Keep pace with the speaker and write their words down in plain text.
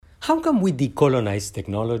How can we decolonize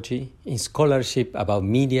technology in scholarship about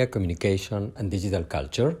media, communication, and digital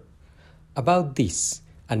culture? About this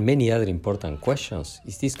and many other important questions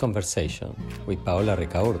is this conversation with Paola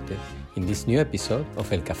Ricaurte in this new episode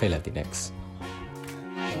of El Café Latinx.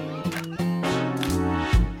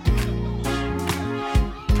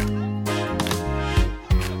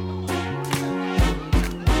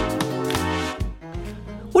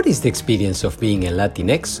 What is the experience of being a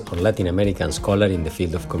Latinx or Latin American scholar in the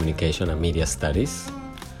field of communication and media studies?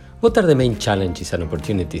 What are the main challenges and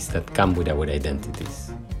opportunities that come with our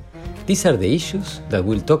identities? These are the issues that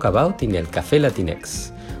we'll talk about in El Café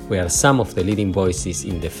Latinx, where some of the leading voices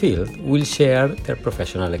in the field will share their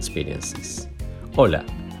professional experiences. Hola,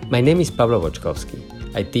 my name is Pablo Boczkowski.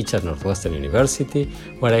 I teach at Northwestern University,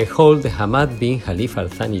 where I hold the Hamad bin Khalif Al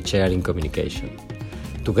Thani Chair in Communication.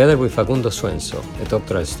 Together with Facundo Suenzo, a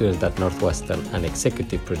doctoral student at Northwestern and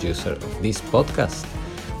executive producer of this podcast,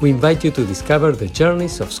 we invite you to discover the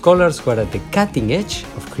journeys of scholars who are at the cutting edge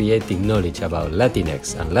of creating knowledge about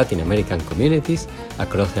Latinx and Latin American communities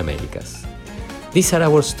across the Americas. These are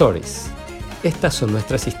our stories. Estas son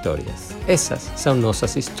nuestras historias. Esas son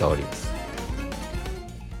nuestras historias.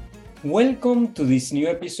 Welcome to this new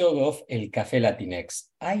episode of El Café Latinx.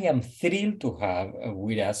 I am thrilled to have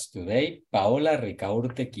with us today Paola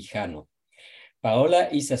Ricaurte Quijano. Paola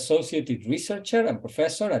is Associate Researcher and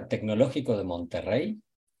Professor at Tecnológico de Monterrey.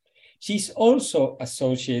 She is also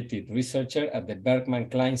Associate Researcher at the Berkman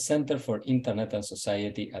Klein Center for Internet and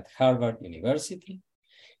Society at Harvard University,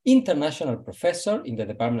 International Professor in the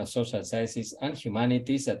Department of Social Sciences and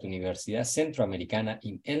Humanities at Universidad Centroamericana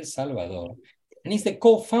in El Salvador, and is the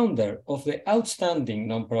co-founder of the outstanding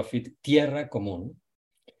nonprofit Tierra Común,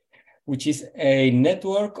 which is a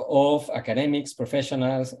network of academics,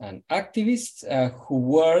 professionals, and activists who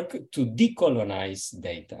work to decolonize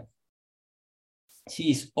data. She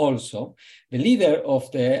is also the leader of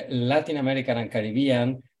the Latin American and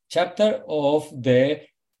Caribbean chapter of the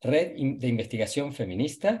Red de Investigación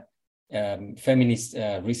Feminista, Feminist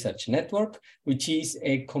Research Network, which is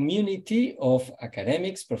a community of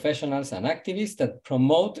academics, professionals, and activists that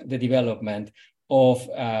promote the development of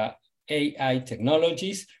AI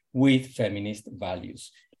technologies with feminist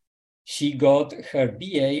values. She got her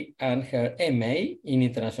BA and her MA in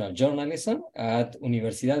International Journalism at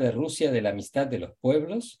Universidad de Rusia de la Amistad de los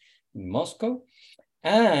Pueblos in Moscow,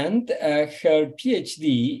 and her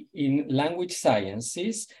PhD in Language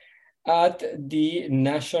Sciences at the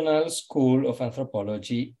National School of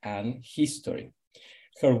Anthropology and History.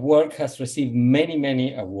 Her work has received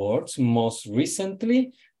many awards. Most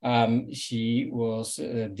recently, she was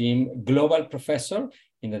deemed Global Professor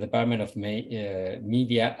in the Department of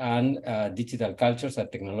Media and Digital Cultures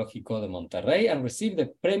at Tecnológico de Monterrey and received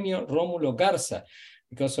the Premio Rómulo Garza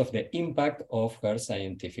because of the impact of her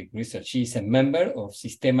scientific research. She is a member of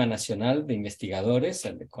Sistema Nacional de Investigadores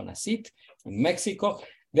at the CONACYT in Mexico,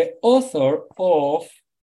 the author of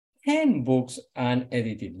 10 books and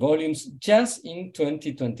edited volumes. Just in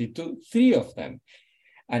 2022, 3 of them.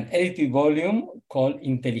 An edited volume called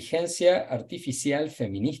Inteligencia Artificial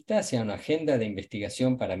Feminista hacia una agenda de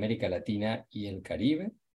investigación para América Latina y el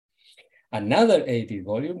Caribe. Another edited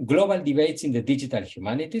volume, Global Debates in the Digital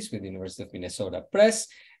Humanities with the University of Minnesota Press.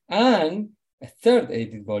 And a third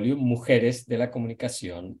edited volume, Mujeres de la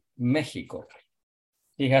Comunicación, México.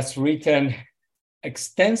 He has written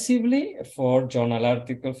extensively for journal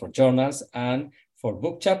articles, for journals, and for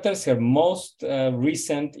book chapters. Her most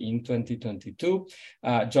recent in 2022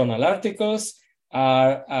 journal articles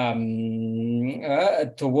are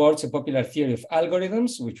towards a popular theory of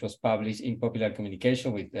algorithms, which was published in Popular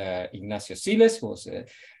Communication with Ignacio Siles, who was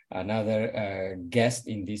another guest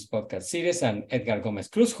in this podcast series, and Edgar Gomez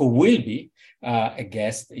Cruz, who will be a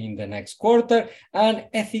guest in the next quarter, and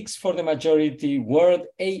Ethics for the Majority World,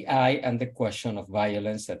 AI and the Question of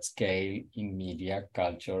Violence at Scale in Media,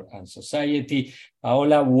 Culture, and Society.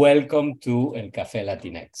 Paola, welcome to El Café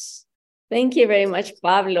Latinx. Thank you very much,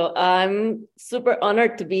 Pablo. I'm super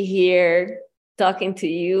honored to be here talking to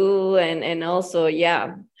you and also,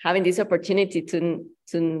 having this opportunity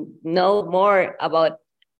to know more about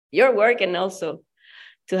your work and also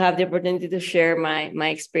to have the opportunity to share my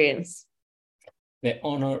experience. The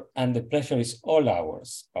honor and the pleasure is all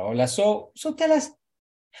ours, Paola. So tell us,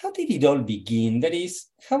 how did it all begin? That is,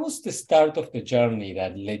 how was the start of the journey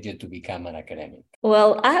that led you to become an academic?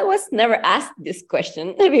 Well, I was never asked this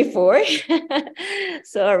question before,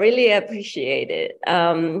 so I really appreciate it.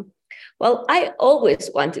 Well, I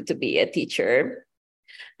always wanted to be a teacher.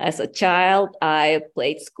 As a child, I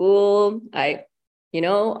played school. I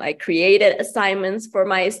created assignments for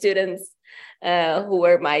my students who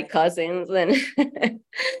were my cousins. And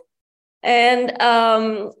And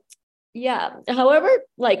yeah, however,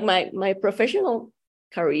 like my professional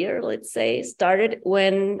career, let's say, started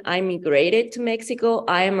when I migrated to Mexico.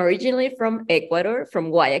 I am originally from Ecuador, from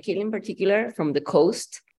Guayaquil in particular, from the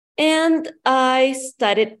coast. And I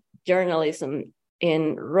studied journalism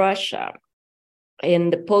in Russia in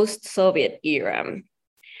the post-Soviet era.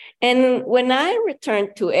 And when I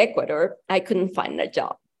returned to Ecuador, I couldn't find a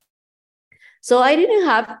job. So I didn't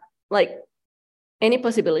have like any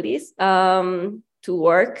possibilities to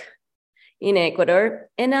work in Ecuador,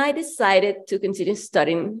 and I decided to continue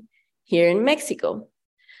studying here in Mexico.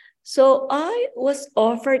 So I was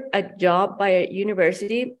offered a job by a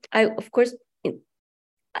university. I, of course,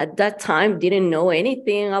 at that time didn't know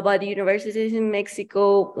anything about the universities in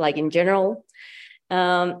Mexico, like in general.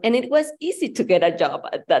 And it was easy to get a job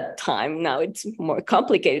at that time. Now it's more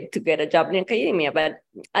complicated to get a job in academia, but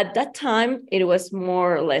at that time it was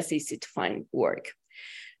more or less easy to find work.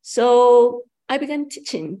 So I began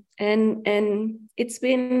teaching, and it's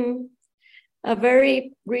been a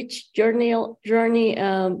very rich journey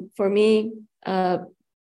for me.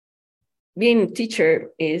 Being a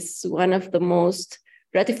teacher is one of the most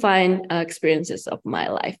gratifying experiences of my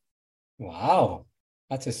life. Wow,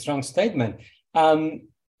 that's a strong statement. Before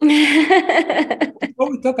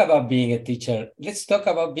we talk about being a teacher, let's talk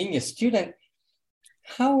about being a student.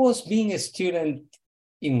 How was being a student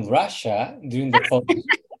in Russia during the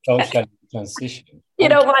social transition? You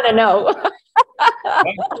don't want to know.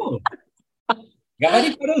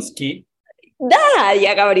 Говори по-русски. Да,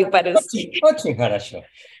 я говорю по-русски. Очень хорошо.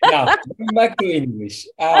 Now, going back to English.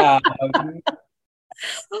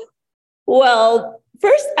 Well,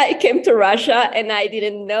 first I came to Russia and I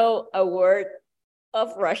didn't know a word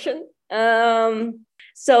of Russian.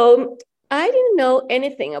 So I didn't know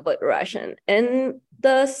anything about Russian. And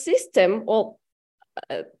the system, well,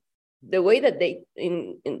 the way that they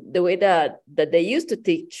that they used to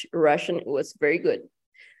teach Russian was very good.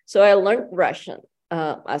 So I learned Russian,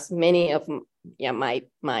 as many of my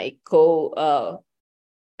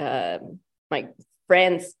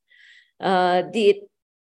friends did,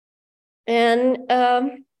 and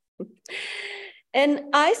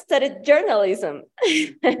I studied journalism.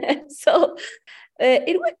 So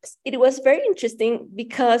it was very interesting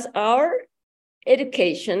because our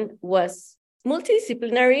education was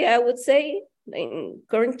multidisciplinary, I would say, in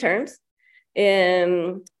current terms.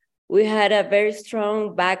 We had a very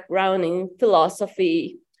strong background in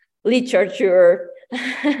philosophy, literature,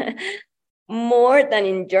 more than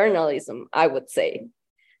in journalism, I would say.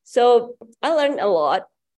 So I learned a lot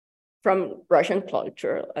from Russian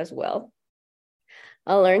culture as well.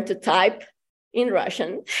 I learned to type in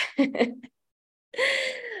Russian.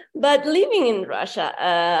 But living in Russia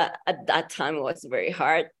at that time was very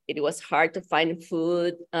hard. It was hard to find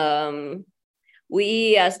food.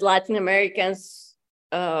 We as Latin Americans,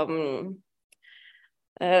 it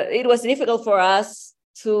was difficult for us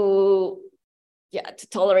to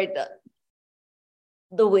tolerate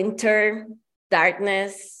the winter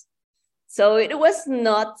darkness. So it was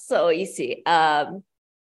not so easy.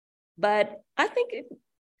 But I think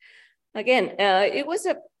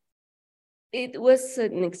it was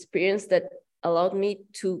an experience that allowed me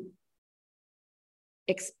to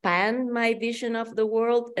expand my vision of the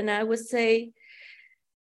world. And I would say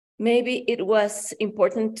maybe it was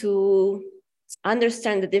important to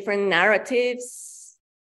understand the different narratives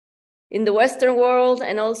in the Western world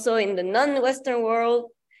and also in the non-Western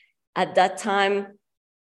world. At that time,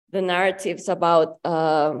 the narratives about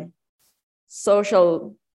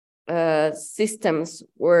social systems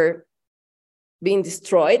were being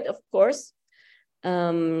destroyed, of course.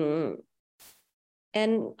 And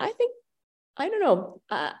I think, I don't know,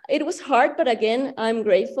 it was hard, but again, I'm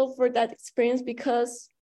grateful for that experience because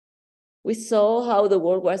we saw how the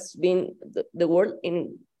world was being, the world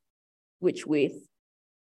in which we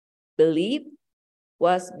believe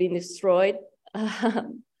was being destroyed.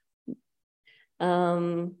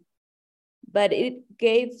 But it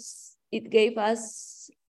gave us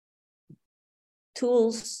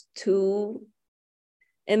tools to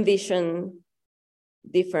envision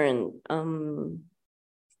different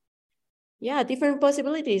different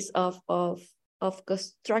possibilities of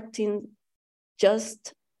constructing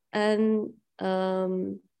just and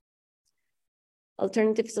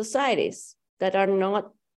alternative societies that are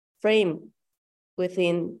not framed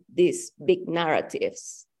within these big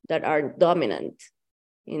narratives that are dominant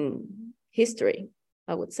in history,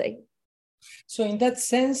 I would say. So in that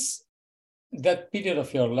sense, that period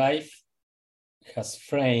of your life has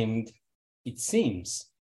framed, it seems,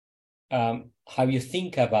 how you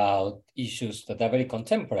think about issues that are very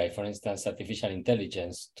contemporary, for instance, artificial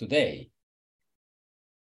intelligence today.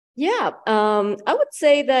 Yeah, I would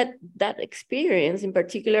say that that experience in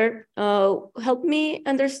particular helped me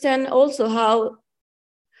understand also how,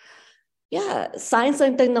 yeah, science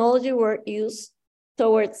and technology were used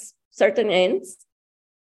towards certain ends,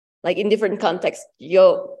 like in different contexts,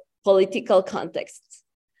 geopolitical contexts.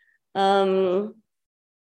 And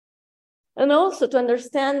also to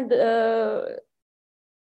understand the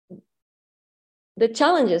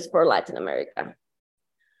challenges for Latin America,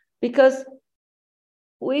 because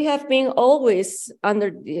we have been always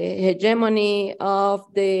under the hegemony of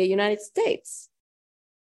the United States.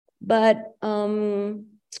 But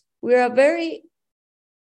we're a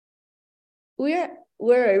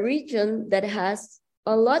region that has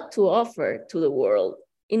a lot to offer to the world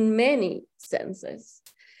in many senses.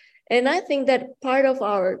 And I think that part of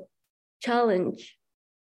our challenge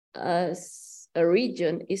as a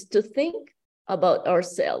region is to think about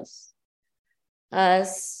ourselves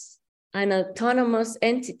as an autonomous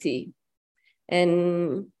entity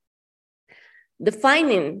and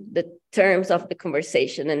defining the terms of the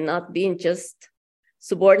conversation and not being just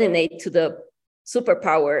subordinate to the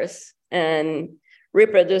superpowers and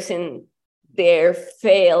reproducing their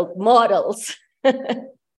failed models.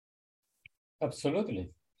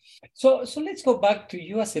 Absolutely. So let's go back to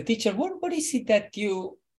you as a teacher. What is it that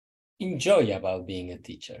you enjoy about being a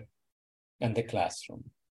teacher and the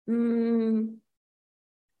classroom?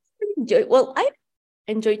 Well, I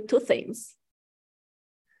enjoy two things.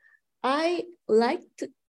 I like to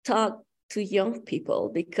talk to young people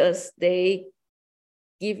because they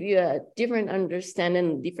give you a different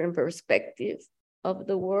understanding, different perspective of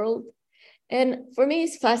the world. And for me,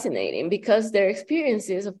 it's fascinating because their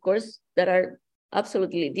experiences, of course, that are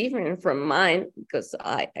absolutely different from mine, because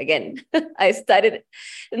I studied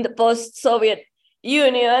in the post-Soviet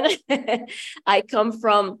Union. I come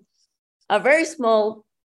from a very small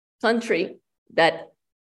country that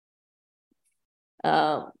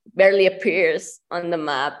barely appears on the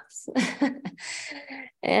maps.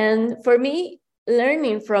 And for me,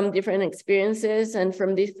 learning from different experiences and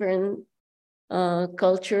from different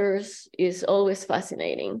cultures is always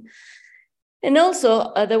fascinating. And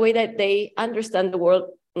also the way that they understand the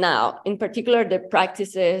world now, in particular, the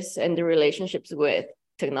practices and the relationships with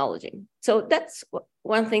technology. So that's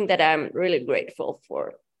one thing that I'm really grateful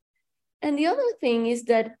for. And the other thing is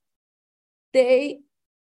that they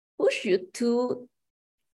push you to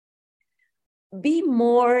be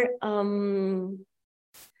more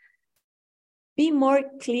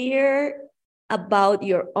clear about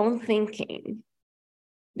your own thinking,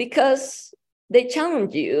 because they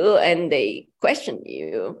challenge you and they question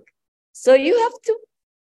you. So you have to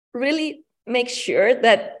really make sure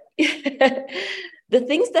that the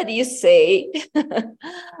things that you say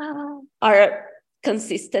are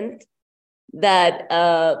consistent, that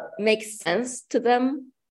make sense to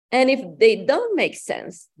them. And if they don't make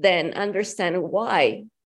sense, then understand why.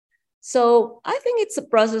 So I think it's a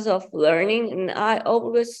process of learning. And I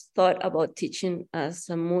always thought about teaching as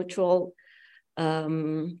a mutual,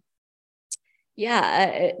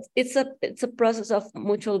 it's a process of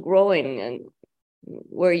mutual growing, and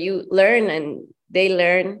where you learn and they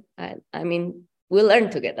learn. I mean, we learn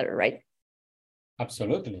together, right?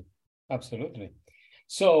 Absolutely. Absolutely.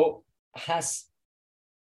 So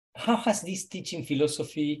how has this teaching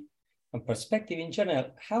philosophy and perspective in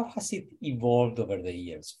general, how has it evolved over the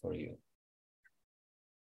years for you?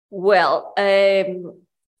 Well,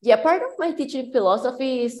 part of my teaching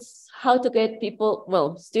philosophy is how to get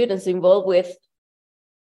students involved with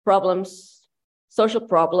problems, social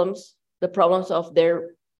problems, the problems of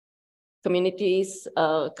their communities,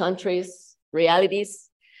 countries, realities.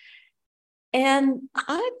 And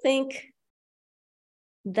I think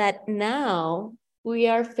that now we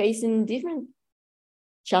are facing different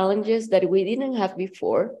challenges that we didn't have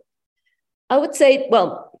before. I would say,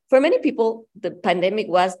 for many people, the pandemic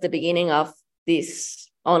was the beginning of this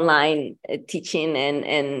online teaching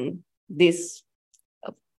and this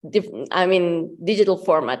digital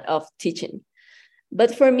format of teaching.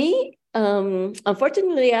 But for me,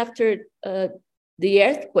 unfortunately, after the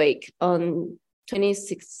earthquake on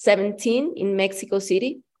 2017 in Mexico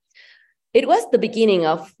City, it was the beginning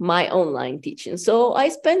of my online teaching. So I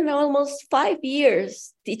spent almost 5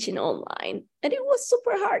 years teaching online, and it was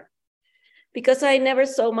super hard because I never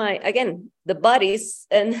saw the buddies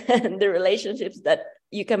and the relationships that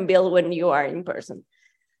you can build when you are in person.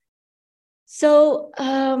 So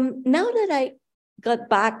now that I got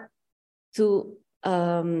back to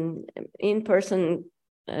in-person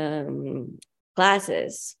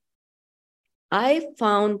classes, I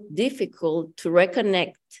found difficult to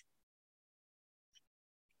reconnect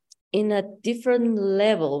in a different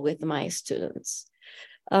level with my students.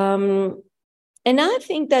 And I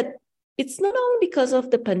think that it's not only because of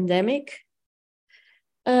the pandemic.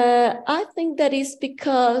 I think that is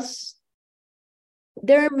because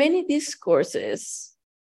there are many discourses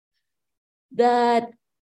that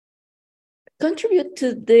contribute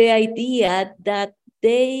to the idea that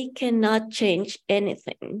they cannot change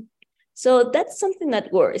anything. So that's something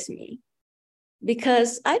that worries me,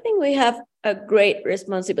 because I think we have a great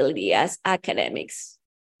responsibility as academics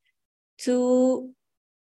to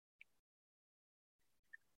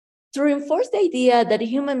reinforce the idea that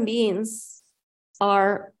human beings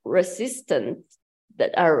are resistant,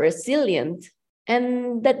 that are resilient,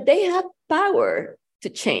 and that they have power to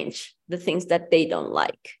change the things that they don't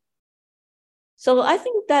like. So I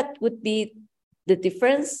think that would be the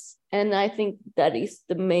difference. And I think that is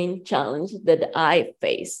the main challenge that I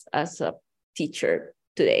face as a teacher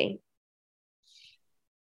today.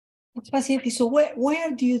 It's fascinating. So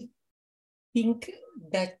where do you think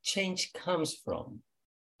that change comes from?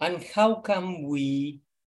 And how can we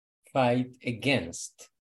fight against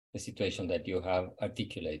the situation that you have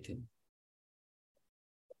articulated?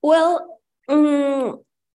 Well,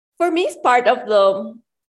 for me, it's part of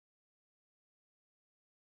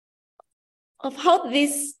how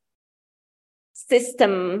this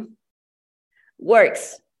system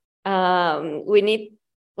works. The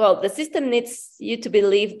system needs you to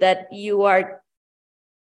believe that you are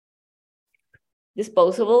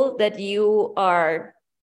disposable, that you are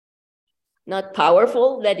not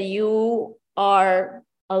powerful, that you are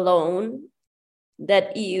alone,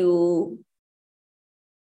 that you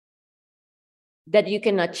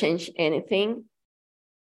cannot change anything.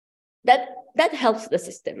 That helps the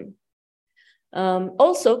system.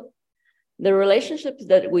 Also, the relationships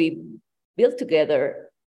that we build together,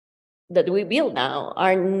 that we build now,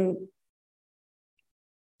 are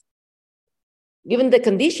given the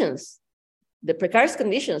conditions, the precarious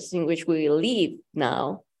conditions in which we live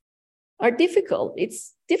now, are difficult.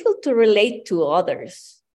 It's difficult to relate to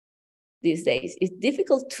others these days. It's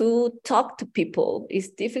difficult to talk to people. It's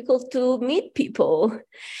difficult to meet people.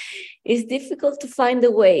 It's difficult to find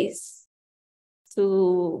the ways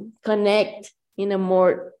to connect in a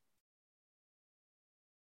more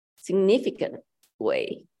significant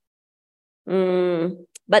way.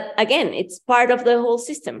 But again, it's part of the whole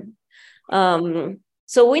system.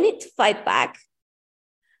 So we need to fight back,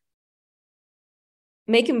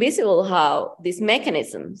 making visible how these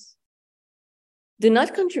mechanisms do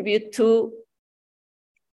not contribute to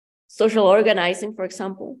social organizing, for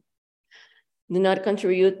example, do not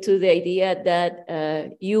contribute to the idea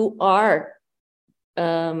that you are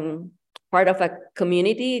part of a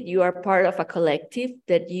community, you are part of a collective,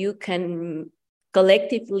 that you can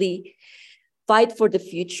collectively fight for the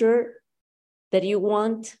future that you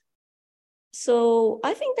want. So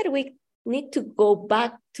I think that we need to go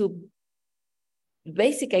back to the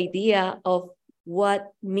basic idea of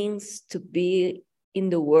what means to be in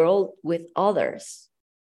the world with others.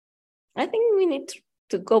 I think we need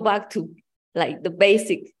to go back to like the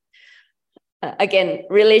basic, again,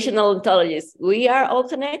 relational ontologies. We are all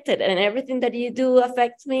connected, and everything that you do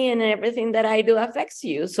affects me, and everything that I do affects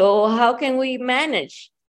you. So how can we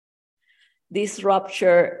manage this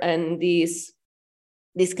rupture and this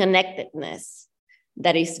disconnectedness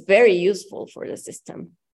that is very useful for the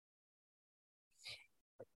system?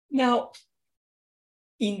 Now,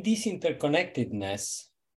 in this interconnectedness,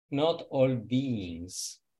 not all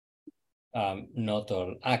beings, not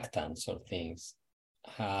all actants or things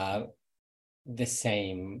have the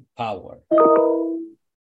same power.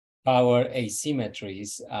 Power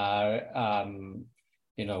asymmetries are,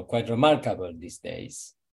 quite remarkable these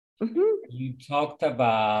days. Mm-hmm. You talked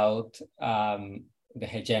about the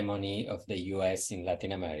hegemony of the US in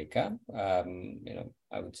Latin America,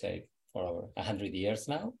 I would say for over 100 years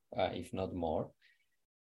now, if not more.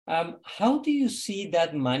 How do you see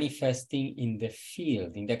that manifesting in the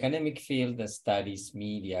field, in the academic field that studies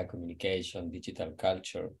media, communication, digital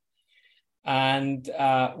culture? And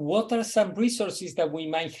what are some resources that we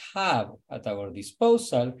might have at our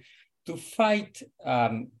disposal to fight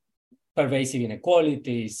pervasive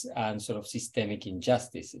inequalities and sort of systemic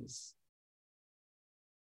injustices?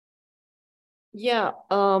 Yeah,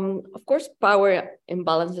 of course, power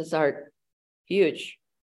imbalances are huge.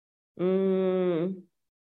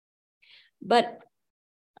 But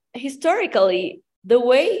historically, the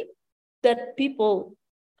way that people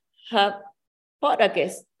have fought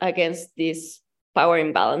against these power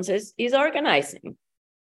imbalances is organizing,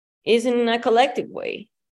 is in a collective way.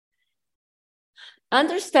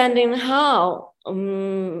 Understanding how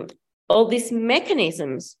all these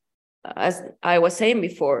mechanisms, as I was saying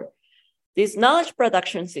before, these knowledge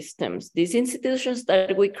production systems, these institutions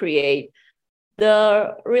that we create,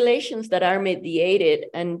 the relations that are mediated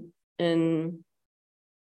and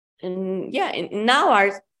now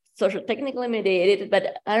are social technically mediated,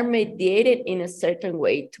 but are mediated in a certain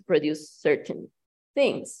way to produce certain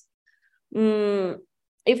things.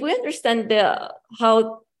 If we understand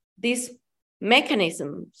how these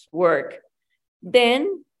mechanisms work,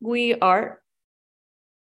 then we are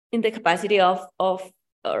in the capacity of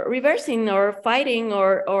reversing or fighting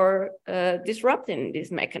or disrupting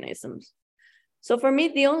these mechanisms. So for me,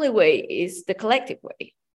 the only way is the collective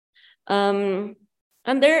way. And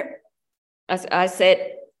there, as I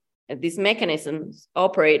said, these mechanisms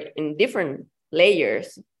operate in different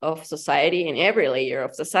layers of society, in every layer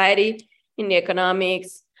of society, in the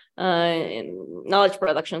economics, in knowledge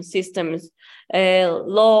production systems,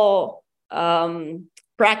 law,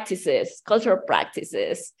 practices, cultural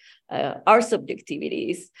practices, our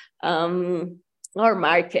subjectivities, our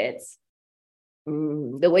markets,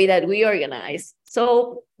 the way that we organize.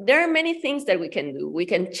 So there are many things that we can do. We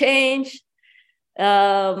can change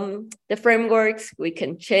the frameworks, we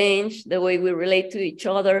can change the way we relate to each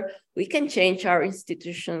other, we can change our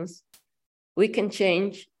institutions, we can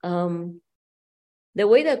change the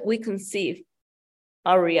way that we conceive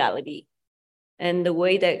our reality and the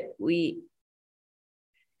way that we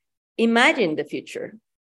imagine the future.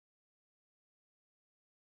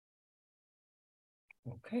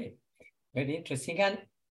 Okay, very interesting. And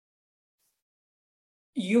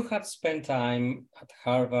you have spent time at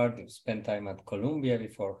Harvard, you've spent time at Columbia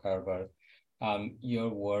before Harvard. Your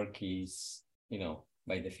work is,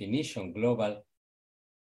 by definition, global.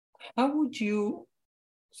 How would you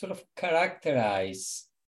sort of characterize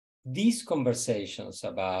these conversations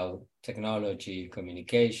about technology,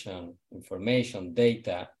 communication, information,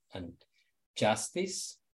 data, and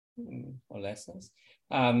justice, or lessons,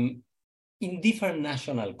 in different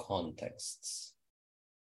national contexts?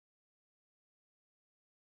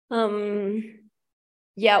 One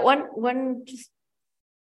just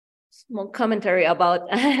small commentary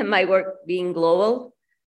about my work being global,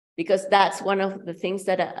 because that's one of the things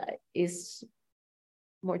that is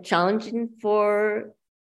more challenging for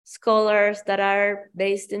scholars that are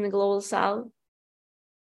based in the global South.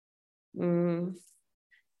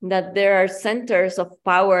 That there are centers of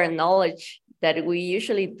power and knowledge that we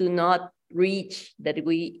usually do not reach, that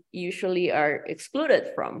we usually are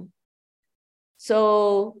excluded from.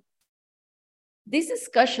 So this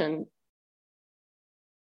discussion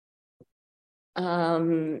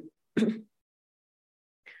of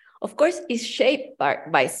course is shaped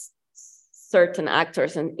by certain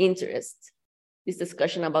actors and interests. This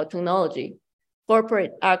discussion about technology.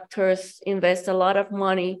 Corporate actors invest a lot of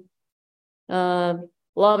money,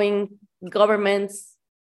 lobbying governments,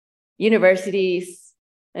 universities,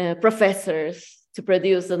 professors to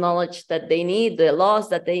produce the knowledge that they need, the laws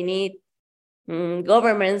that they need.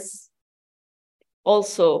 Governments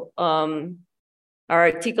also are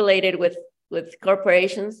articulated with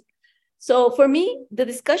corporations. So for me, the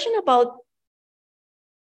discussion about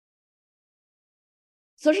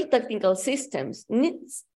social technical systems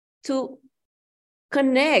needs to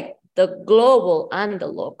connect the global and the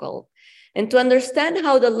local, and to understand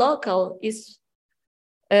how the local is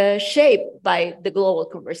shaped by the global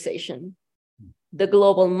conversation, the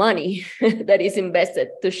global money that is invested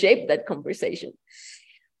to shape that conversation.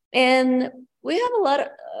 And we have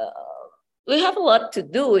a lot to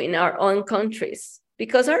do in our own countries,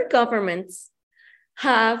 because our governments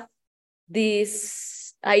have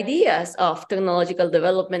these ideas of technological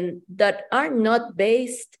development that are not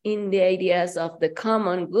based in the ideas of the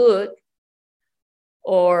common good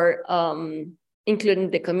or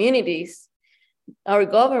including the communities. Our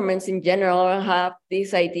governments in general have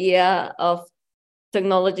this idea of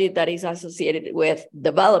technology that is associated with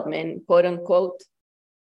development, quote unquote.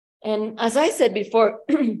 And as I said before,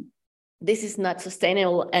 this is not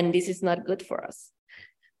sustainable and this is not good for us.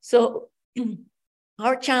 So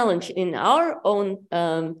our challenge in our own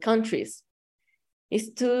countries is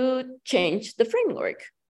to change the framework,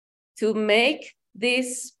 to make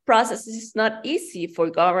these processes not easy for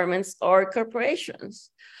governments or corporations.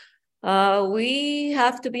 We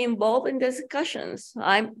have to be involved in discussions.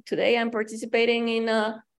 Today I'm participating in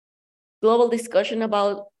a global discussion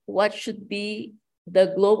about what should be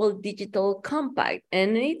the global digital compact.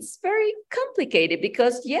 And it's very complicated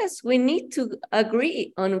because yes, we need to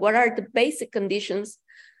agree on what are the basic conditions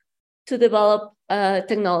to develop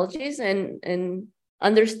technologies and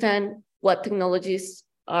understand what technologies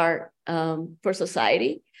are for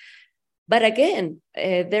society. But again,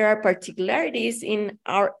 there are particularities in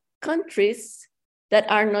our countries that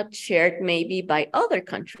are not shared maybe by other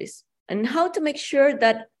countries. and how to make sure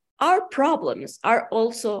that our problems are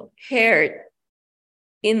also heard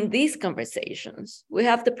in these conversations. We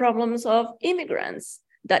have the problems of immigrants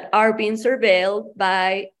that are being surveilled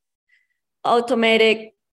by automated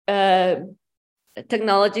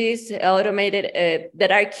technologies,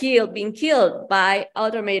 that are being killed by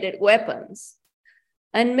automated weapons.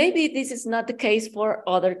 And maybe this is not the case for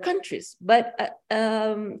other countries, but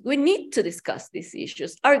we need to discuss these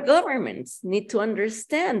issues. Our governments need to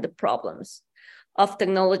understand the problems of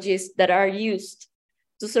technologies that are used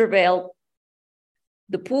to surveil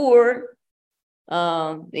the poor,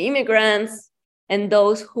 the immigrants, and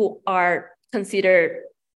those who are considered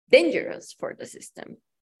dangerous for the system.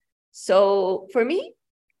 So for me,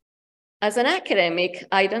 as an academic,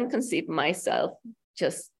 I don't conceive myself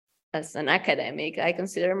just as an academic. I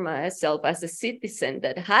consider myself as a citizen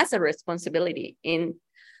that has a responsibility in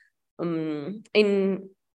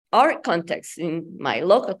our context, in my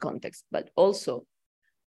local context, but also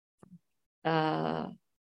that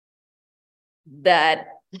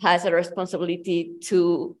has a responsibility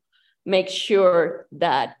to make sure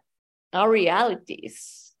that our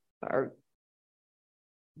realities, our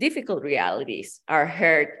difficult realities, are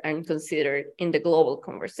heard and considered in the global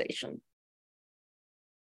conversation.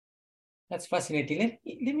 That's fascinating.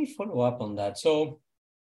 Let me follow up on that. So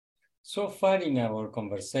far in our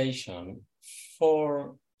conversation,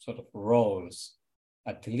 4 sort of roles,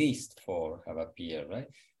 at least 4, have appeared, right?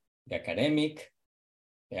 The academic,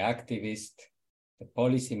 the activist, the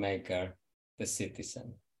policymaker, the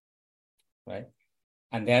citizen, right?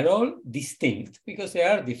 And they are all distinct because they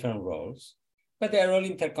are different roles, but they are all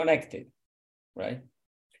interconnected, right?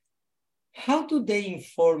 How do they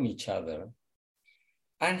inform each other?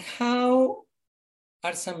 And how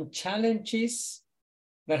are some challenges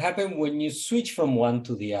that happen when you switch from one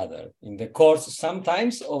to the other in the course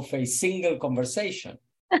sometimes of a single conversation?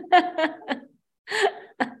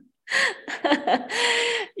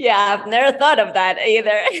 Yeah, I've never thought of that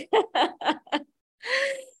either.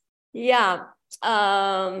 Yeah,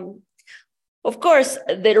 of course,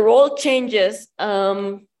 the role changes,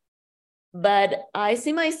 but I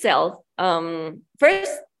see myself,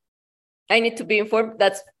 first, I need to be informed.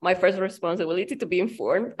 That's my first responsibility, to be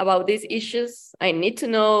informed about these issues. I need to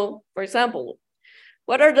know, for example,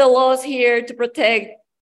 what are the laws here to protect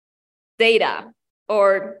data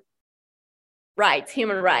or rights,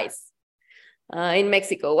 human rights in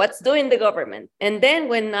Mexico? What's doing the government? And then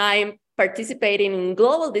when I'm participating in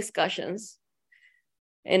global discussions,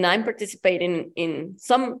 and I'm participating in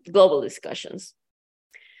some global discussions,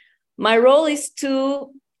 my role is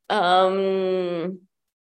to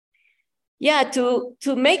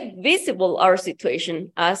make visible our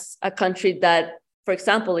situation as a country that, for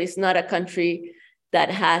example, is not a country that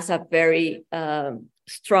has a very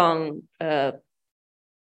strong,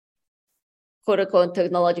 quote-unquote,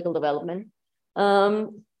 technological development.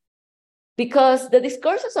 Because the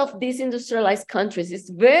discourses of these industrialized countries is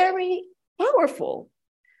very powerful.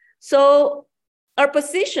 So our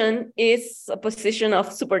position is a position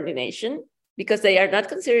of subordination because they are not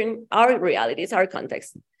considering our realities, our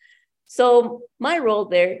context. So my role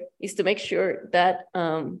there is to make sure that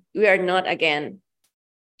we are not, again,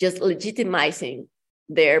 just legitimizing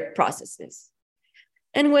their processes.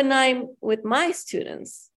 And when I'm with my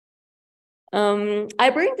students,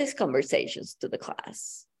 I bring these conversations to the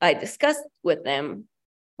class. I discuss with them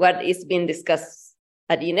what is being discussed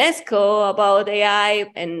at UNESCO about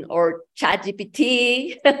AI or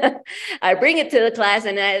ChatGPT. I bring it to the class,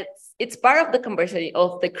 and it's part of the conversation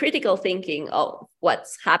of the critical thinking of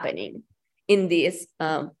what's happening in these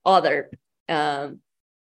other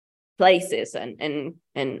places and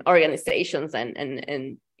organizations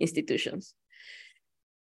and institutions.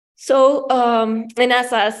 So, and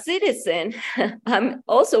as a citizen, I'm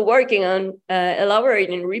also working on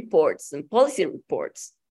elaborating reports and policy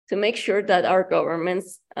reports to make sure that our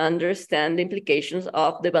governments understand the implications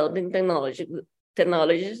of developing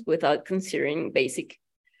technologies without considering basic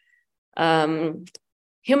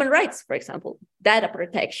human rights, for example, data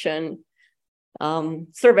protection,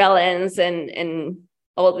 surveillance, and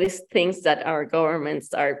all these things that our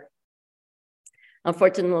governments are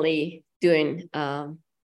unfortunately doing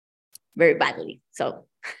very badly. So,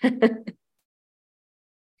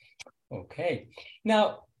 okay.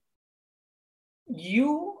 Now,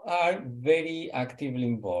 you are very actively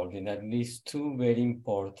involved in at least 2 very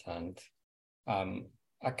important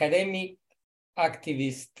academic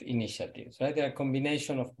activist initiatives, right? They're a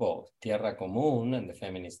combination of both, Tierra Común and the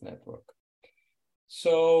Feminist Network.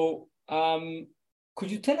 So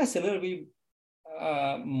could you tell us a little bit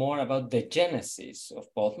more about the genesis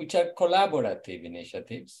of both, which are collaborative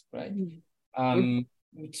initiatives, right?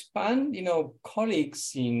 span,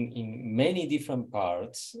 colleagues in many different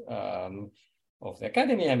parts of the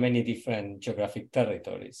academy and many different geographic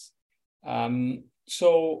territories.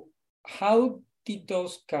 So how did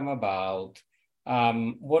those come about?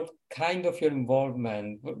 What kind of your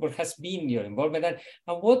involvement, what has been your involvement, and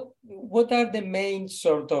what are the main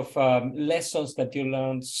sort of lessons that you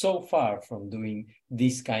learned so far from doing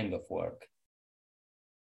this kind of work?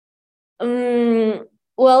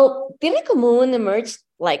 Well, Tiene Común emerged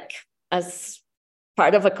as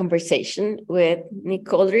part of a conversation with Nick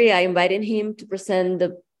Coldry. I invited him to present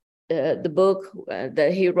the book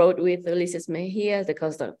that he wrote with Ulises Mejia, The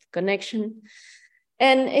Cost of Connection.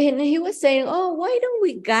 And he was saying, oh, why don't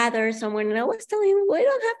we gather somewhere? And I was telling him, we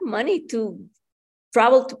don't have money to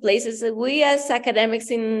travel to places. We as academics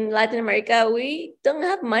in Latin America, we don't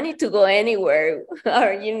have money to go anywhere.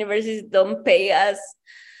 Our universities don't pay us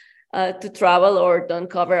to travel or don't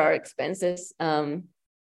cover our expenses. And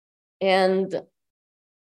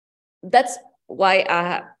that's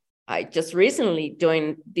why I just recently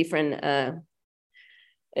joined different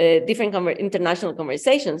international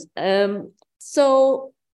conversations.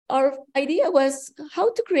 So our idea was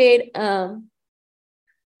how to create a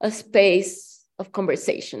space of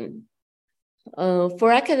conversation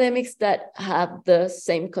for academics that have the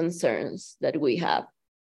same concerns that we have.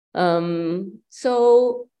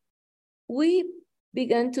 So we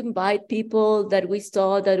began to invite people that we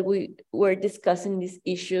saw that we were discussing these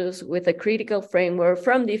issues with a critical framework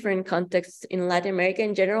from different contexts in Latin America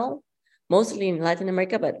in general, mostly in Latin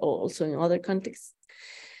America, but also in other contexts.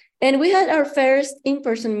 And we had our first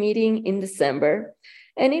in-person meeting in December,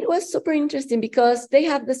 and it was super interesting because they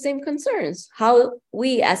have the same concerns, how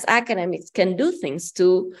we as academics can do things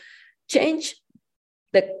to change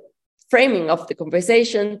the framing of the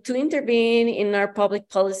conversation, to intervene in our public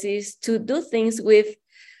policies, to do things with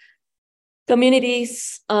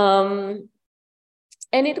communities. And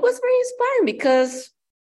it was very inspiring because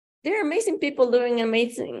there are amazing people doing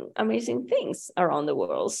amazing things around the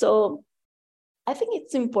world. So I think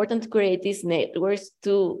it's important to create these networks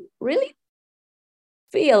to really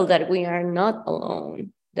feel that we are not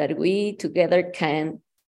alone, that we together can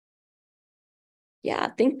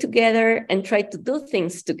think together and try to do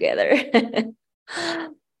things together,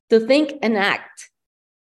 to think and act.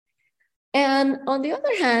 And on the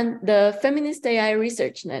other hand, the Feminist AI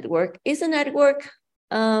Research Network is a network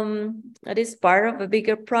that is part of a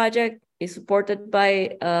bigger project, is supported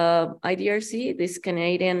by IDRC, this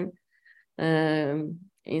Canadian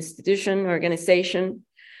organization.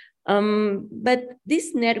 But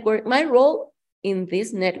this network, my role in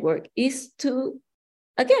this network is to,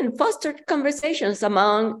 again, foster conversations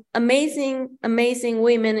among amazing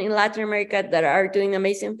women in Latin America that are doing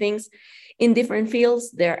amazing things in different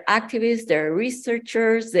fields. They're activists, they're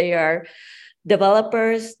researchers, they are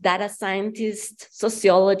developers, data scientists,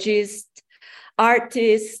 sociologists,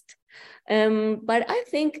 artists. But I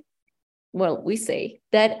think, we say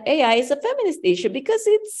that AI is a feminist issue because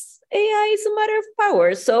AI is a matter of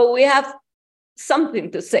power. So we have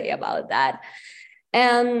something to say about that.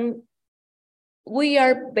 And we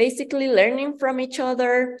are basically learning from each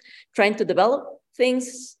other, trying to develop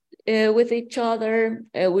things with each other.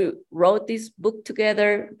 We wrote this book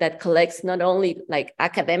together that collects not only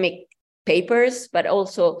academic papers, but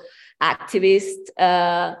also activist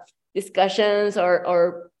discussions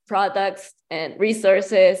or products and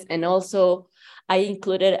resources. And also I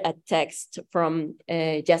included a text from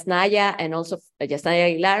Yasnaya and also Yasnaya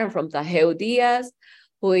Aguilar from Tajeu Diaz,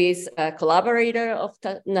 who is a collaborator of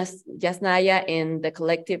Yasnaya in the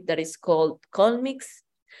collective that is called Colmix.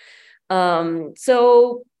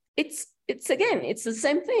 So it's the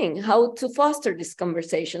same thing, how to foster these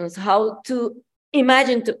conversations, how to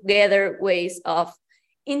imagine together ways of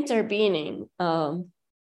intervening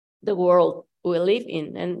the world we live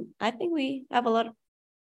in. And I think we have a lot of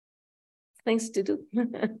things to do.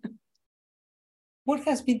 What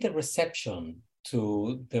has been the reception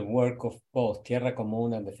to the work of both Tierra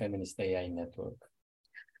Común and the Feminist AI Network?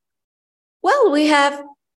 Well, we have,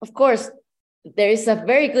 of course, there is a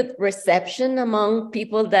very good reception among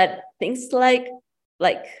people that thinks like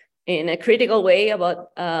in a critical way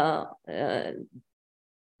about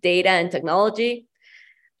data and technology.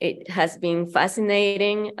 It has been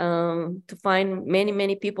fascinating to find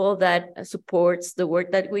many people that supports the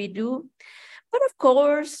work that we do. But of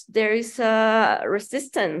course, there is a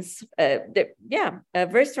resistance, a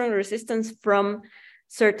very strong resistance from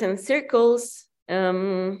certain circles,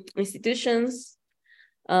 institutions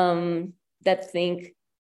that think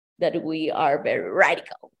that we are very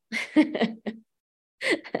radical. Are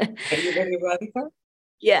you very radical?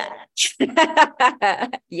 Yeah.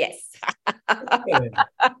 Yes.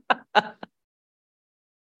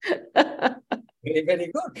 Very,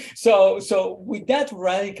 very good. So with that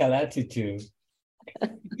radical attitude,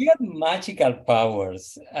 you have magical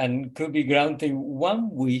powers and could be granted one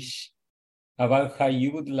wish about how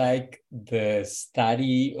you would like the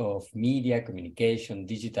study of media, communication,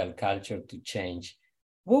 digital culture to change.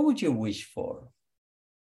 What would you wish for?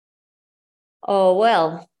 Oh,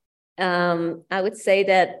 well, I would say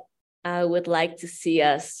that I would like to see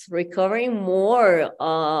us recovering more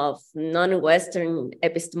of non-Western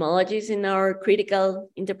epistemologies in our critical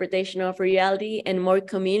interpretation of reality, and more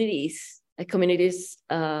communities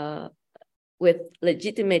with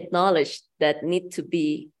legitimate knowledge that need to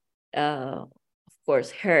be, of course,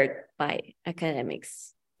 heard by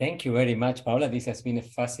academics. Thank you very much, Paola. This has been a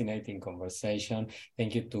fascinating conversation.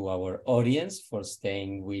 Thank you to our audience for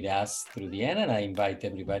staying with us through the end, and I invite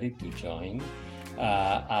everybody to join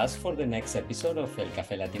us for the next episode of El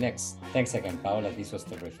Café Latinx. Thanks again, Paola. This was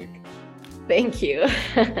terrific. Thank you.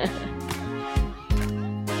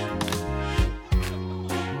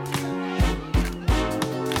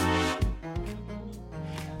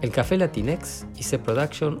 El Café Latinx is a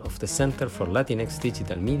production of the Center for Latinx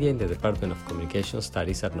Digital Media in the Department of Communication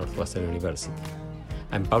Studies at Northwestern University.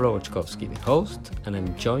 I'm Pablo Boczkowski, the host, and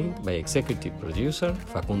I'm joined by executive producer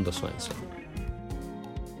Facundo Swenson.